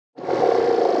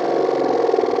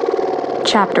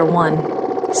Chapter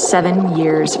 1, 7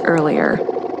 years earlier.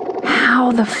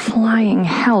 How the flying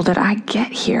hell did I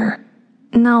get here?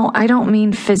 No, I don't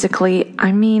mean physically,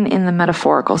 I mean in the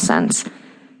metaphorical sense.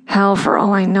 Hell, for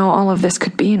all I know, all of this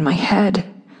could be in my head.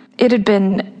 It had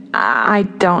been, I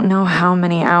don't know how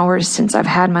many hours since I've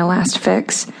had my last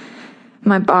fix.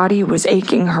 My body was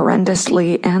aching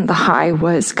horrendously, and the high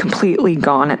was completely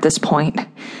gone at this point.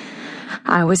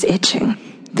 I was itching.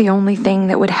 The only thing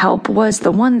that would help was the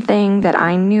one thing that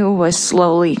I knew was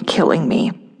slowly killing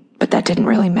me. But that didn't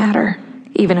really matter.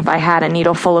 Even if I had a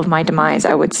needle full of my demise,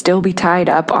 I would still be tied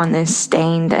up on this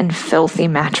stained and filthy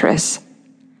mattress.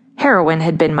 Heroin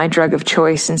had been my drug of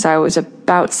choice since I was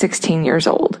about 16 years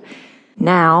old.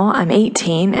 Now I'm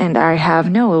 18 and I have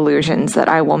no illusions that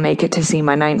I will make it to see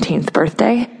my 19th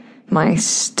birthday. My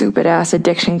stupid-ass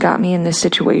addiction got me in this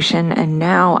situation, and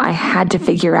now I had to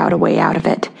figure out a way out of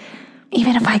it.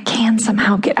 Even if I can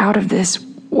somehow get out of this,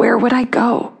 where would I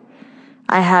go?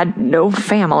 I had no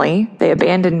family. They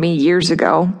abandoned me years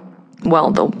ago.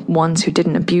 Well, the ones who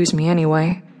didn't abuse me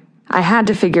anyway. I had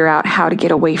to figure out how to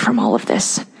get away from all of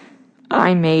this.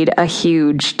 I made a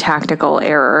huge tactical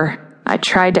error. I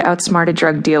tried to outsmart a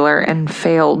drug dealer and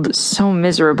failed so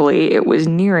miserably it was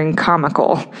nearing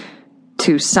comical.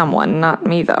 To someone, not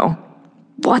me though.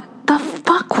 What the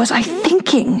fuck was I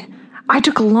thinking? I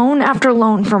took loan after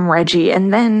loan from Reggie,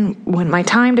 and then, when my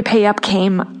time to pay up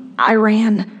came, I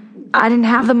ran. I didn't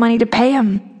have the money to pay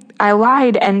him. I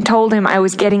lied and told him I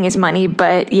was getting his money,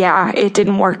 but yeah, it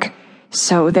didn't work.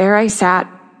 So there I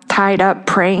sat, tied up,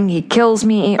 praying he kills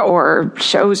me or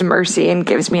shows mercy and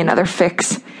gives me another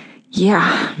fix.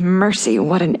 Yeah, mercy,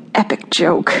 what an epic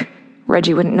joke.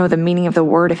 Reggie wouldn't know the meaning of the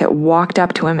word if it walked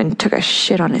up to him and took a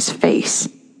shit on his face.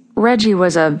 Reggie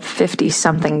was a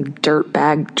 50-something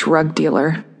dirtbag drug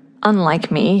dealer. Unlike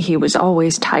me, he was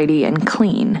always tidy and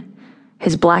clean.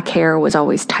 His black hair was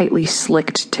always tightly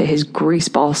slicked to his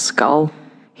greaseball skull.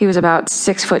 He was about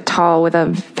 6 foot tall with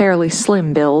a fairly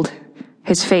slim build.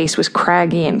 His face was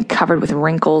craggy and covered with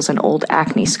wrinkles and old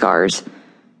acne scars.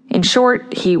 In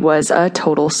short, he was a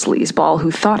total sleazeball who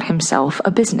thought himself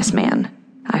a businessman.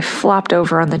 I flopped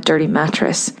over on the dirty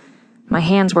mattress. My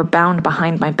hands were bound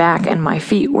behind my back and my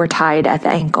feet were tied at the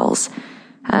ankles.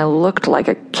 I looked like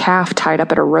a calf tied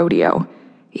up at a rodeo.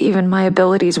 Even my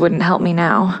abilities wouldn't help me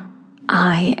now.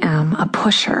 I am a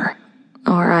pusher.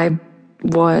 Or I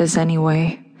was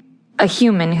anyway. A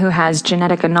human who has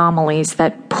genetic anomalies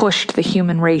that pushed the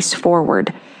human race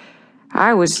forward.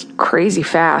 I was crazy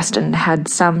fast and had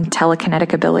some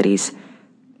telekinetic abilities.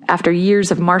 After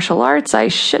years of martial arts, I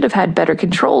should have had better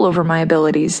control over my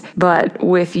abilities, but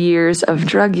with years of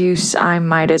drug use, I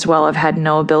might as well have had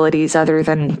no abilities other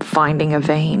than finding a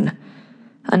vein.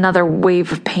 Another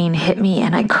wave of pain hit me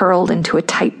and I curled into a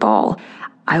tight ball.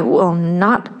 I will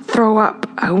not throw up.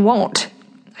 I won't.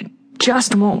 I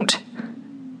just won't.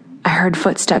 I heard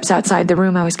footsteps outside the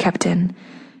room I was kept in,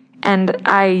 and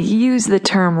I use the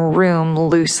term room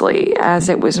loosely, as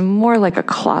it was more like a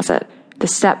closet. The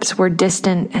steps were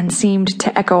distant and seemed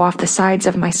to echo off the sides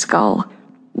of my skull.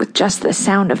 With just the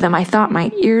sound of them, I thought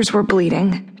my ears were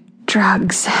bleeding.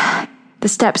 Drugs. The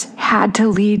steps had to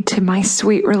lead to my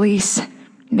sweet release.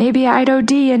 Maybe I'd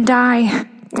OD and die.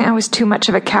 I was too much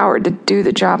of a coward to do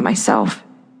the job myself.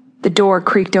 The door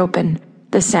creaked open.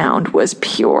 The sound was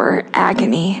pure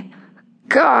agony.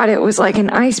 God, it was like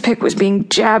an ice pick was being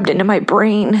jabbed into my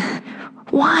brain.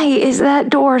 Why is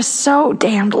that door so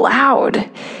damned loud?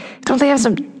 Don't they have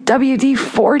some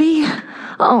WD-40?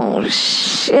 Oh,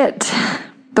 shit.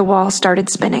 The wall started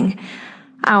spinning.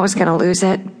 I was gonna lose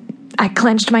it. I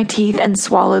clenched my teeth and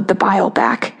swallowed the bile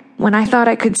back. When I thought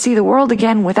I could see the world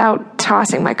again without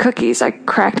tossing my cookies, I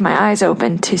cracked my eyes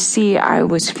open to see I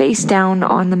was face down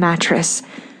on the mattress.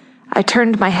 I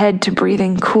turned my head to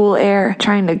breathing cool air,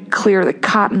 trying to clear the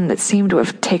cotton that seemed to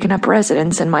have taken up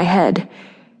residence in my head.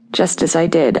 Just as I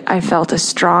did, I felt a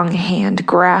strong hand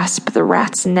grasp the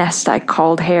rat's nest I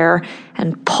called hair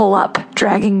and pull up,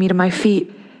 dragging me to my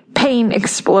feet. Pain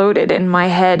exploded in my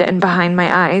head and behind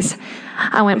my eyes.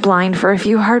 I went blind for a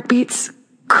few heartbeats.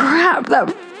 Crap,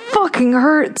 that fucking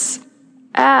hurts.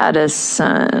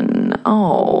 Addison.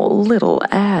 Oh, little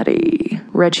Addie.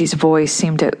 Reggie's voice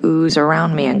seemed to ooze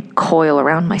around me and coil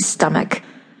around my stomach.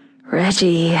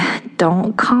 Reggie,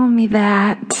 don't call me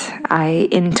that, I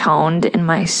intoned in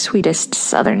my sweetest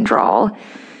southern drawl.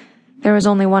 There was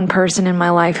only one person in my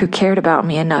life who cared about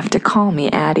me enough to call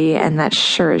me Addie, and that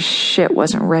sure as shit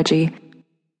wasn't Reggie.